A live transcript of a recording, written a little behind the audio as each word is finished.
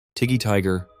Tiggy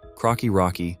Tiger, Crocky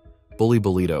Rocky, Bully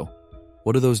Bolito.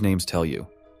 What do those names tell you?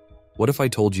 What if I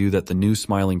told you that the new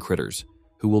smiling critters,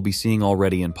 who we'll be seeing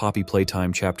already in Poppy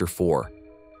Playtime Chapter 4?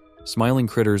 Smiling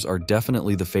critters are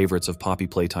definitely the favorites of Poppy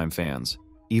Playtime fans,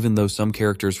 even though some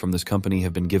characters from this company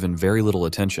have been given very little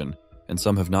attention, and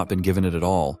some have not been given it at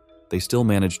all. They still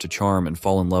manage to charm and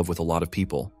fall in love with a lot of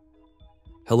people.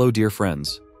 Hello dear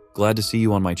friends, glad to see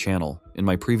you on my channel. In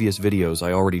my previous videos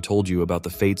I already told you about the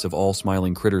fates of all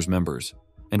Smiling Critters members,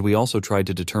 and we also tried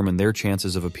to determine their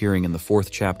chances of appearing in the 4th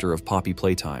chapter of Poppy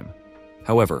Playtime.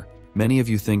 However, many of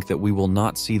you think that we will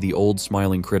not see the old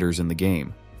Smiling Critters in the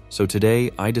game, so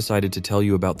today I decided to tell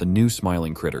you about the new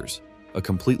Smiling Critters, a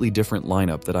completely different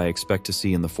lineup that I expect to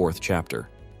see in the 4th chapter.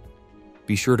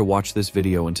 Be sure to watch this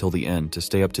video until the end to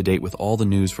stay up to date with all the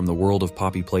news from the world of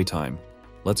Poppy Playtime.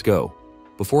 Let's go!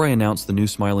 Before I announce the new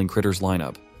Smiling Critters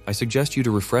lineup, I suggest you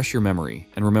to refresh your memory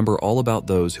and remember all about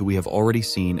those who we have already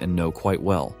seen and know quite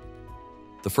well.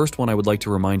 The first one I would like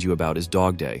to remind you about is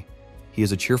Dog Day. He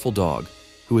is a cheerful dog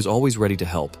who is always ready to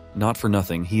help. Not for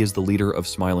nothing, he is the leader of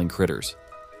Smiling Critters.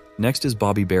 Next is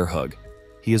Bobby Bear Hug.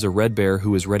 He is a red bear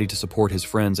who is ready to support his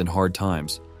friends in hard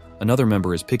times. Another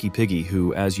member is Picky Piggy,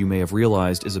 who, as you may have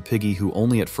realized, is a piggy who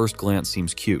only at first glance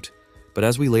seems cute, but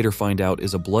as we later find out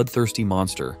is a bloodthirsty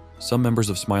monster. Some members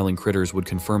of Smiling Critters would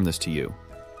confirm this to you.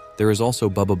 There is also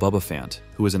Bubba Fant,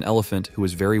 who is an elephant who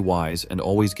is very wise and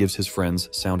always gives his friends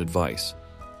sound advice.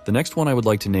 The next one I would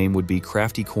like to name would be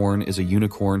Crafty Corn, is a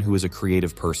unicorn who is a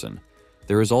creative person.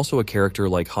 There is also a character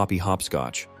like Hoppy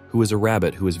Hopscotch, who is a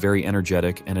rabbit who is very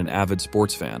energetic and an avid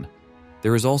sports fan.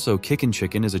 There is also Kickin'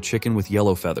 Chicken, is a chicken with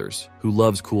yellow feathers, who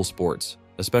loves cool sports,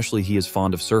 especially he is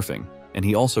fond of surfing, and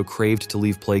he also craved to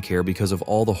leave Playcare because of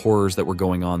all the horrors that were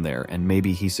going on there, and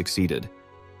maybe he succeeded.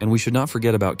 And we should not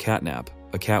forget about Catnap,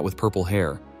 a cat with purple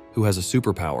hair, who has a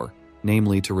superpower,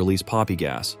 namely to release poppy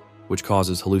gas, which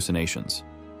causes hallucinations.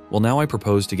 Well, now I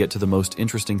propose to get to the most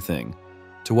interesting thing,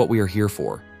 to what we are here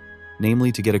for,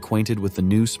 namely to get acquainted with the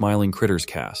new Smiling Critters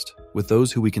cast, with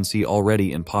those who we can see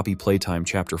already in Poppy Playtime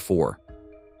Chapter 4.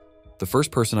 The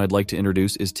first person I'd like to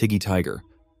introduce is Tiggy Tiger.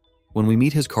 When we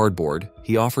meet his cardboard,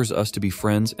 he offers us to be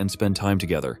friends and spend time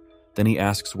together. Then he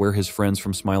asks where his friends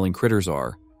from Smiling Critters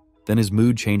are. Then his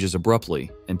mood changes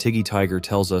abruptly, and Tiggy Tiger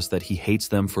tells us that he hates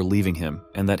them for leaving him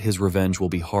and that his revenge will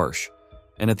be harsh.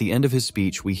 And at the end of his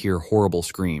speech, we hear horrible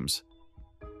screams.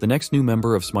 The next new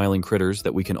member of Smiling Critters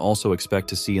that we can also expect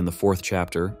to see in the 4th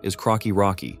chapter is Crocky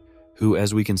Rocky, who,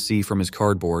 as we can see from his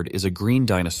cardboard, is a green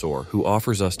dinosaur who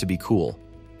offers us to be cool.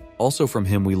 Also from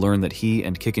him we learn that he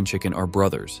and Kickin' Chicken are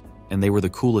brothers, and they were the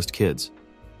coolest kids.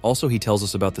 Also he tells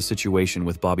us about the situation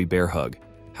with Bobby Bear Hug,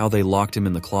 how they locked him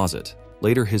in the closet.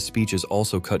 Later his speech is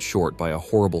also cut short by a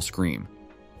horrible scream.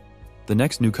 The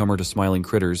next newcomer to Smiling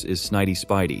Critters is Snidey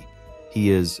Spidey.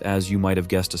 He is, as you might have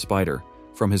guessed, a spider.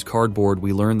 From his cardboard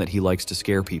we learn that he likes to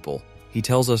scare people. He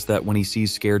tells us that when he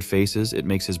sees scared faces it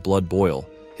makes his blood boil.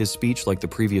 His speech, like the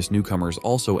previous newcomers,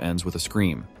 also ends with a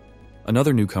scream.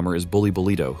 Another newcomer is Bully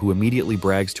Bolito, who immediately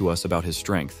brags to us about his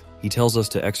strength. He tells us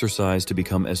to exercise to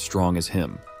become as strong as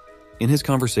him. In his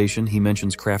conversation he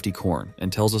mentions Crafty Corn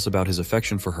and tells us about his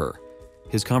affection for her.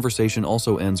 His conversation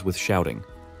also ends with shouting.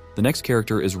 The next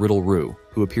character is Riddle Roo,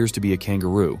 who appears to be a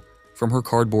kangaroo. From her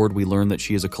cardboard we learn that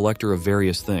she is a collector of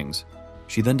various things.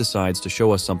 She then decides to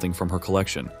show us something from her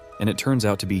collection, and it turns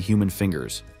out to be human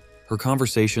fingers. Her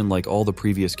conversation, like all the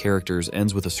previous characters,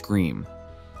 ends with a scream.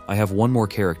 I have one more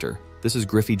character. This is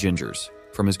Griffy Gingers.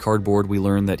 From his cardboard we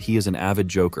learn that he is an avid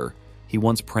joker. He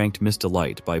once pranked Miss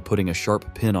Delight by putting a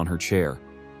sharp pin on her chair.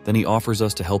 Then he offers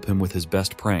us to help him with his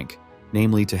best prank,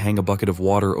 namely to hang a bucket of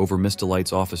water over Miss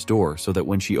Delight's office door so that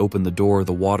when she opened the door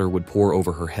the water would pour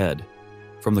over her head.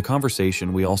 From the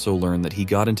conversation we also learn that he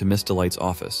got into Miss Delight's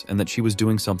office and that she was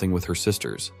doing something with her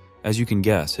sisters. As you can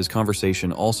guess, his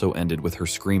conversation also ended with her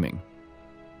screaming.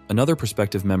 Another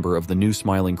prospective member of the new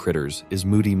Smiling Critters is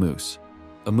Moody Moose,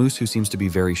 a moose who seems to be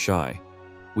very shy.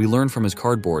 We learn from his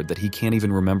cardboard that he can't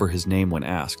even remember his name when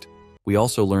asked. We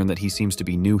also learn that he seems to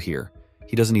be new here.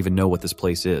 He doesn't even know what this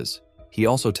place is. He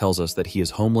also tells us that he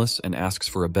is homeless and asks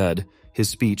for a bed. His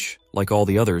speech, like all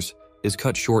the others, is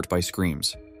cut short by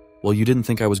screams. Well, you didn't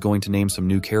think I was going to name some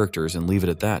new characters and leave it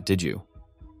at that, did you?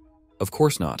 Of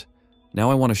course not.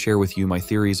 Now I want to share with you my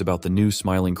theories about the new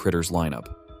Smiling Critters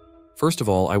lineup. First of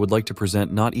all, I would like to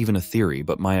present not even a theory,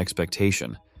 but my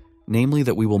expectation. Namely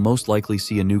that we will most likely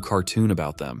see a new cartoon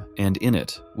about them, and in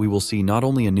it, we will see not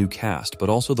only a new cast, but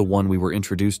also the one we were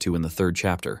introduced to in the 3rd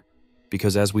chapter.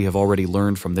 Because as we have already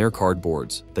learned from their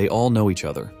cardboards, they all know each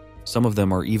other. Some of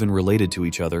them are even related to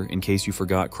each other. In case you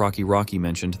forgot, Crocky Rocky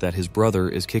mentioned that his brother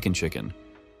is Kickin' Chicken.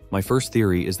 My first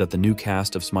theory is that the new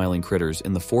cast of Smiling Critters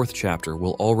in the 4th chapter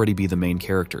will already be the main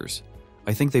characters.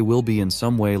 I think they will be in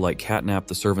some way like Catnap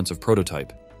the servants of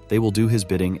Prototype. They will do his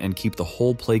bidding and keep the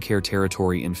whole Playcare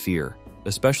territory in fear,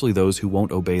 especially those who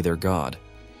won't obey their god.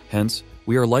 Hence,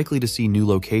 we are likely to see new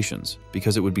locations,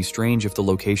 because it would be strange if the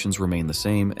locations remain the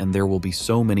same and there will be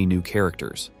so many new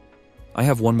characters. I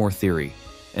have one more theory,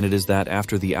 and it is that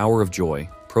after the Hour of Joy,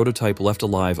 Prototype left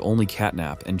alive only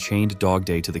Catnap and chained Dog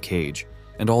Day to the cage,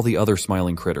 and all the other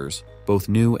Smiling Critters, both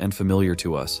new and familiar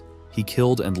to us, he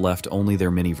killed and left only their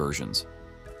mini versions.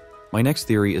 My next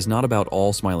theory is not about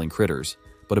all Smiling Critters,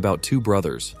 but about 2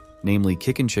 brothers, namely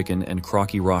Kickin' Chicken and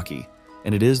Crocky Rocky,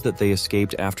 and it is that they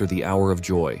escaped after the Hour of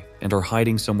Joy and are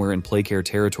hiding somewhere in Playcare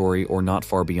territory or not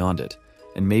far beyond it,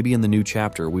 and maybe in the new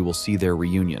chapter we will see their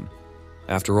reunion.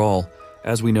 After all,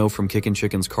 as we know from Kickin'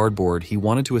 Chicken's cardboard, he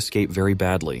wanted to escape very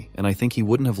badly, and I think he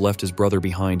wouldn't have left his brother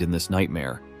behind in this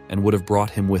nightmare, and would have brought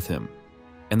him with him.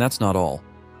 And that's not all.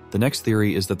 The next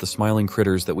theory is that the Smiling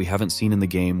Critters that we haven't seen in the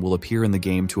game will appear in the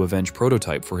game to avenge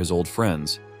Prototype for his old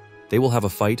friends. They will have a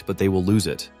fight, but they will lose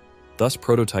it. Thus,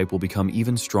 Prototype will become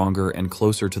even stronger and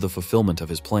closer to the fulfillment of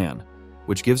his plan,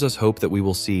 which gives us hope that we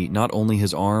will see not only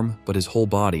his arm, but his whole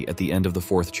body at the end of the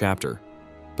 4th chapter.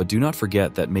 But do not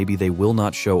forget that maybe they will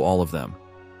not show all of them,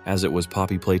 as it was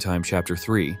Poppy Playtime Chapter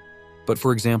 3, but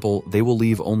for example, they will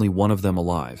leave only one of them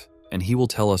alive, and he will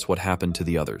tell us what happened to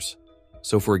the others.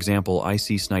 So for example, I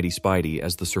see Snidey Spidey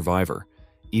as the survivor.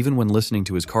 Even when listening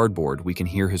to his cardboard, we can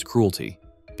hear his cruelty,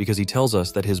 because he tells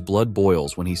us that his blood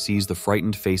boils when he sees the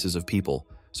frightened faces of people,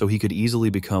 so he could easily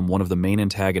become one of the main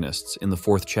antagonists in the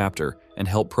 4th chapter and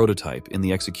help Prototype in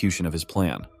the execution of his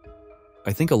plan.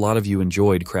 I think a lot of you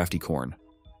enjoyed Crafty Corn.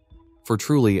 For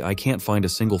truly, I can't find a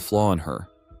single flaw in her.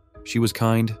 She was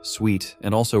kind, sweet,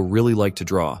 and also really liked to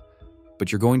draw.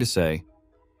 But you're going to say,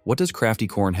 what does Crafty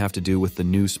Corn have to do with the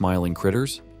new Smiling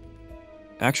Critters?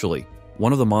 Actually,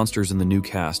 one of the monsters in the new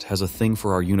cast has a thing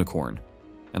for our unicorn,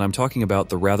 and I'm talking about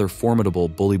the rather formidable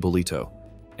Bully Bulito,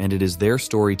 and it is their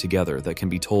story together that can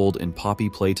be told in Poppy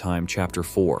Playtime Chapter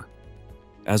 4.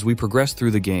 As we progress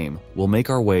through the game, we'll make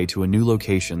our way to a new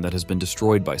location that has been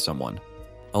destroyed by someone.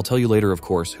 I'll tell you later, of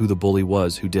course, who the bully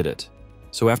was who did it.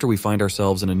 So after we find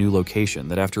ourselves in a new location,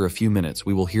 that after a few minutes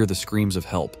we will hear the screams of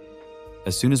help.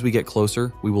 As soon as we get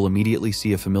closer, we will immediately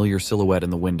see a familiar silhouette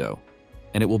in the window,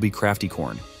 and it will be Crafty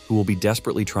Corn, who will be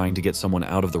desperately trying to get someone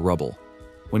out of the rubble.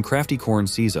 When Crafty Corn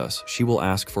sees us, she will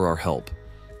ask for our help.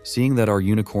 Seeing that our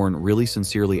unicorn really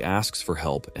sincerely asks for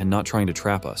help and not trying to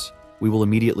trap us, we will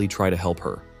immediately try to help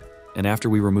her. And after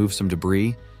we remove some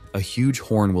debris, a huge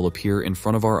horn will appear in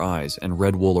front of our eyes and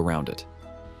red wool around it.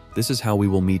 This is how we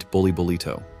will meet Bully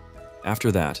Bulito.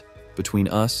 After that, between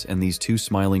us and these 2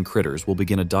 Smiling Critters will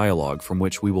begin a dialogue from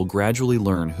which we will gradually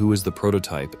learn who is the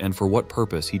Prototype and for what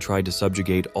purpose he tried to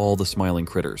subjugate all the Smiling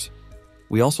Critters.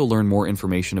 We also learn more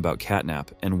information about Catnap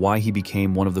and why he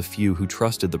became one of the few who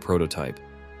trusted the Prototype.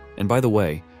 And by the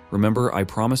way, remember I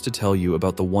promised to tell you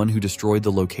about the one who destroyed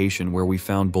the location where we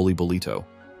found Bully Bulito.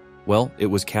 Well, it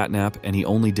was Catnap, and he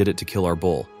only did it to kill our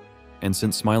bull. And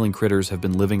since Smiling Critters have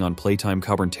been living on Playtime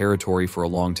Cavern territory for a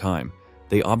long time,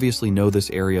 they obviously know this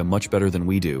area much better than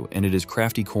we do, and it is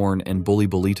Crafty Corn and Bully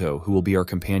Bulito who will be our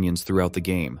companions throughout the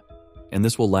game. And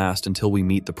this will last until we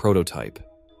meet the Prototype.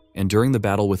 And during the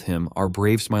battle with him, our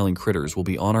brave Smiling Critters will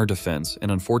be on our defense and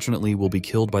unfortunately will be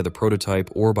killed by the Prototype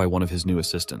or by one of his new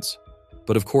assistants.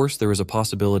 But of course, there is a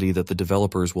possibility that the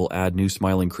developers will add new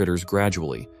Smiling Critters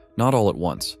gradually, not all at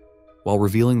once, while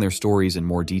revealing their stories in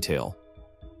more detail.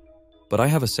 But I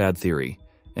have a sad theory,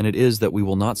 and it is that we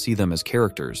will not see them as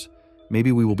characters.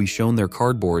 Maybe we will be shown their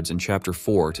cardboards in Chapter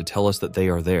 4 to tell us that they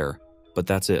are there, but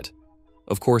that's it.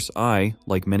 Of course, I,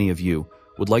 like many of you,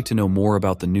 would like to know more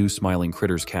about the new Smiling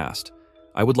Critters cast.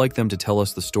 I would like them to tell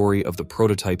us the story of the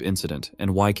Prototype incident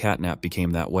and why Catnap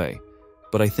became that way.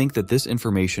 But I think that this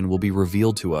information will be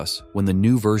revealed to us when the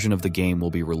new version of the game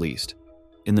will be released.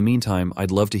 In the meantime,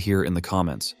 I'd love to hear in the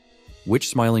comments, which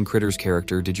Smiling Critters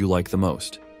character did you like the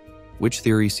most? Which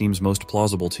theory seems most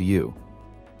plausible to you?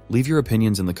 Leave your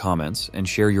opinions in the comments and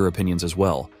share your opinions as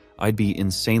well. I'd be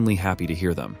insanely happy to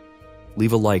hear them.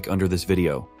 Leave a like under this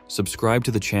video. Subscribe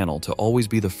to the channel to always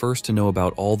be the first to know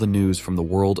about all the news from the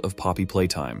world of Poppy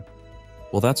Playtime.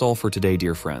 Well, that's all for today,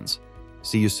 dear friends.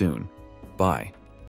 See you soon. Bye.